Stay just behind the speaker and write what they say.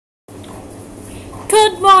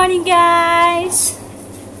Good morning, guys.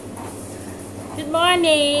 Good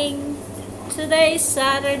morning. Today is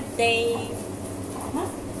Saturday.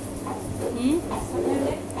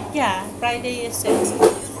 Yeah, Friday is it.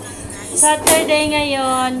 Saturday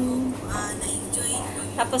ngayon.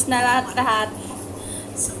 Tapos na lahat-lahat.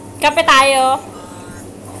 Kape tayo.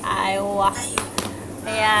 Aywa.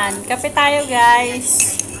 Ayan, kape tayo,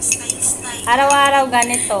 guys. Araw-araw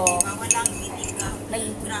ganito.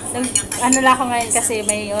 Ano lang ako ngayon kasi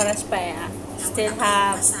may oras pa eh. Still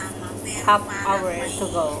have half hour to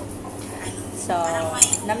go. So,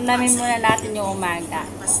 namnamin muna natin yung umaga.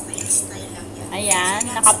 Ayan,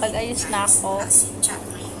 nakapag-ayos na ako.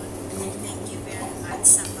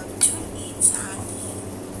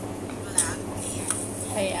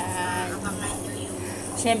 Ayan.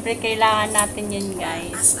 Siyempre, kailangan natin yun,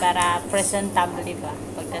 guys. Para presentable, diba?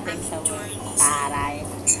 Pagdating sa work. Taray.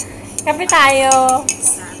 Kape tayo.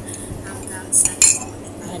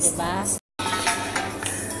 Diba?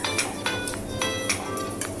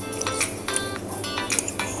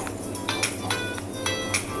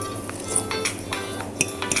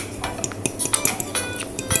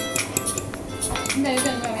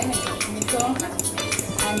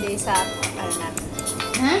 Hindi sa na.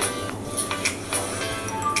 Ha?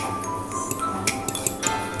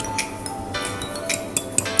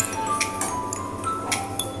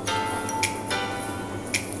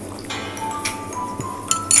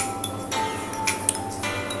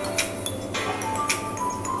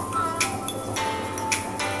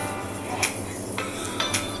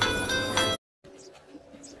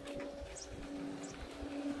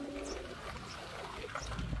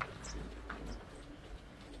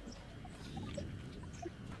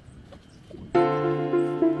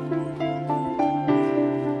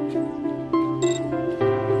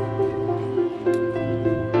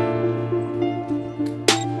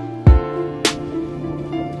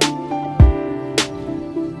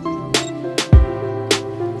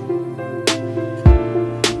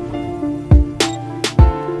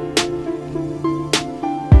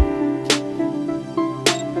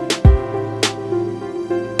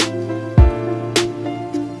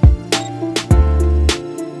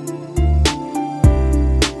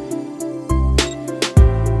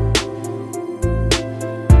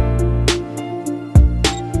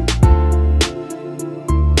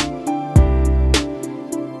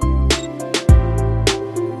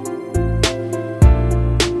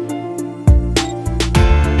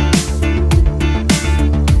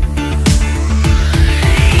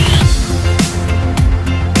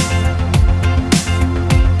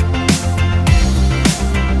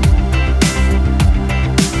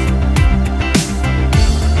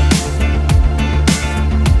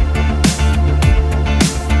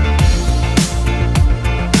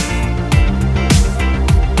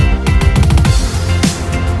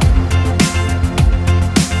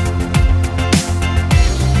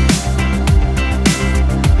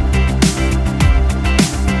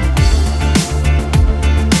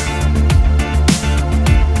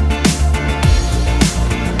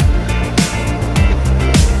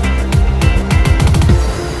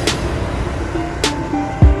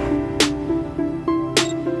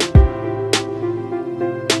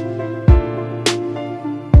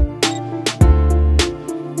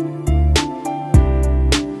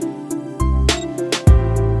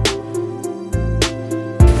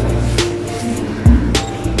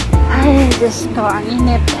 Diyos ko, ang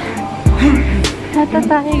init.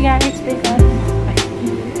 Natatake guys because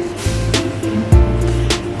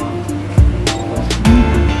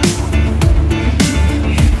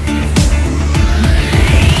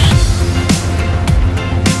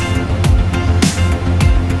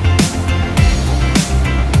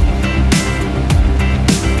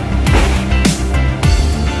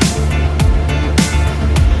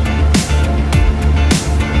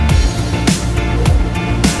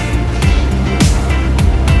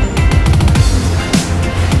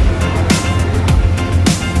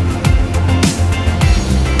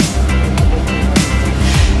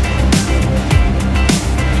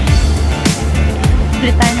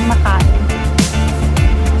bili tayo ng makain.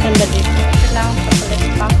 Sandali. Ito lang sa chocolate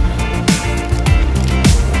pack.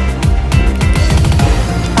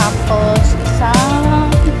 Tapos, isang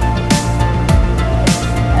ito.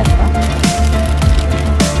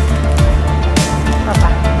 Baba.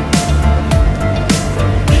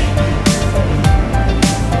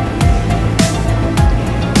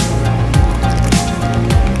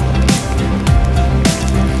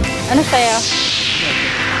 Ano sa'yo?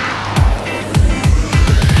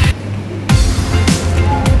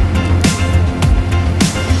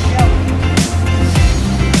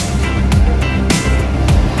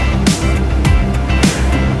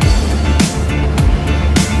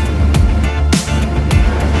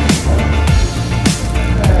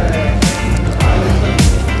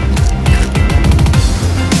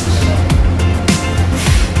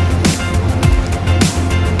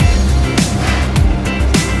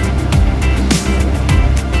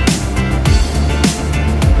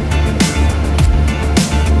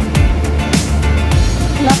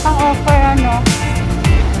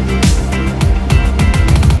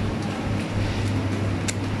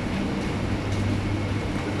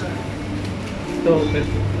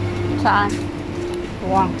 Saan?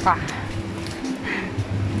 Buwang pa.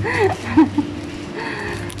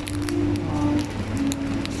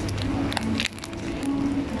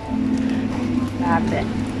 Grabe.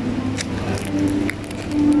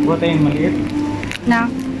 Buta yung maliit. Na?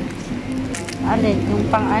 Alin? Yung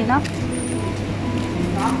pang ano?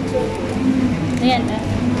 Ayan eh.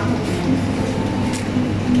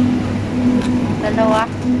 Dalawa.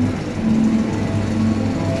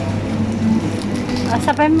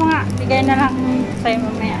 Sabay mo nga. Bigay na lang sa'yo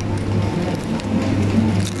mamaya.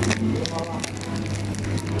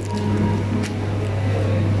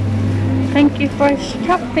 Thank you for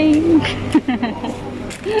shopping.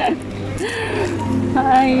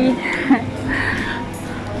 Ay.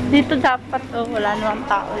 Dito dapat wala namang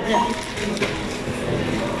tao dyan.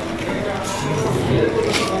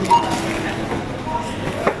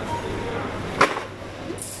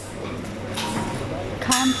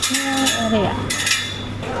 Camping area.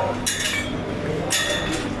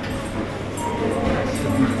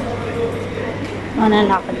 Ano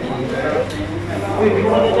lakad mo?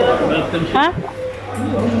 Ha?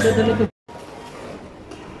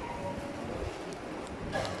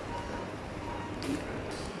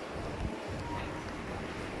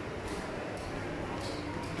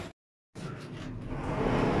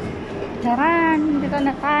 Charan, dito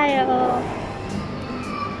na tayo.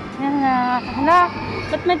 Yan na. Hala,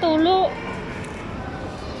 ba't may tulo?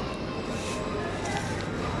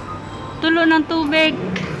 Tulo ng tubig.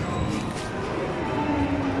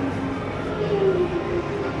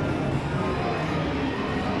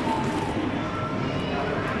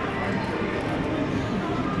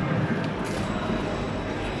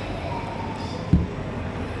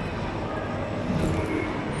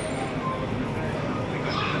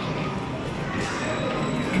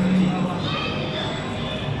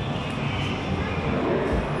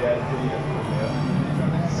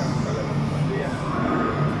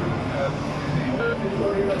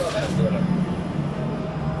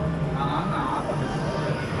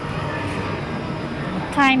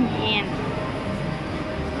 Time in.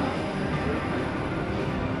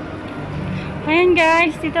 Ayan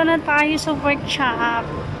guys, dito na tayo sa workshop.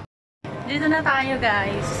 Dito na tayo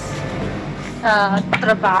guys. Sa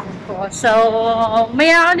trabaho ko. So,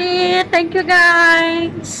 maya ulit. Thank you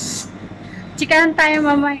guys. Chikahan tayo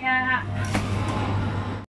mamaya.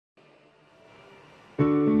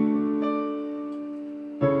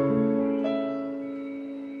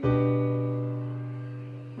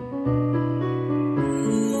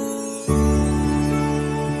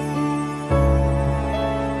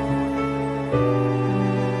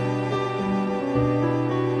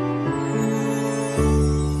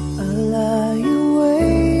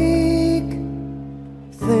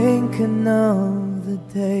 Thinking of the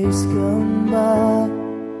days gone by,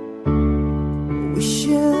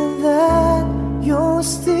 wishing that you're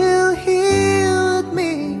still here with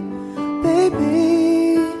me,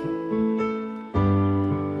 baby.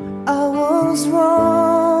 I was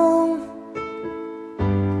wrong,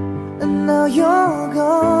 and now you're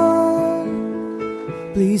gone.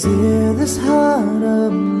 Please hear this heart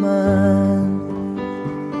of mine.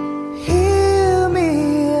 Hear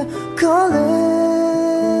me calling.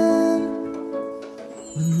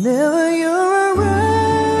 Whenever you're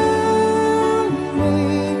around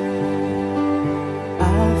me,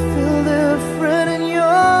 I feel different in your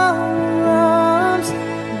arms.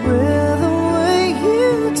 With the way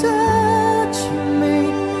you touch me,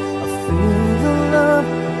 I feel the love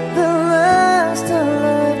that lasts a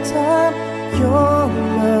lifetime. Your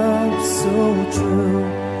love so true,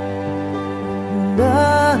 and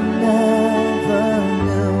I never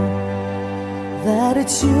knew that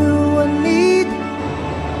it's you I need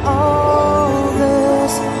all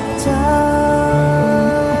this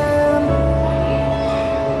time.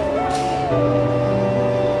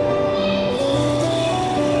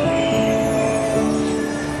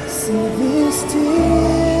 See these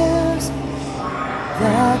tears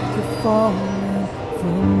that keep falling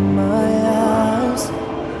from my eyes,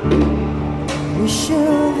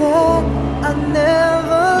 wishing that I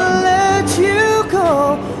never let you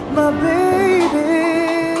go, my baby.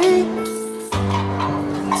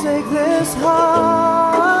 Take this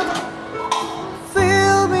heart,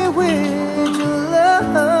 fill me with your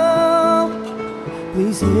love.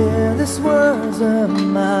 Please hear these words of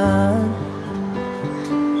mine.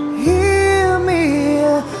 Hear me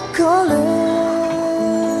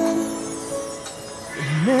calling.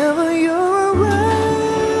 Whenever you're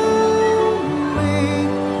around me,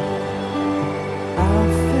 I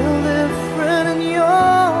feel different in your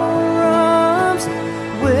arms.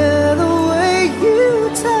 With the way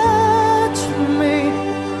you touch me,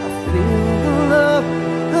 I feel the love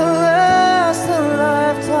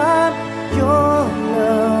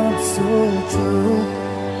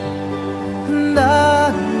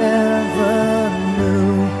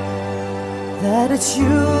that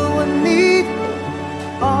you would need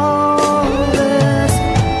all this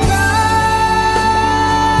time.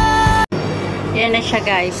 Yan na siya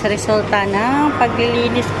guys, resulta ng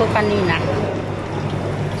paglilinis ko kanina.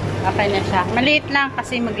 Okay na siya. Maliit lang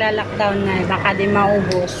kasi magla-lockdown na, baka di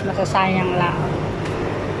maubos, masasayang lang.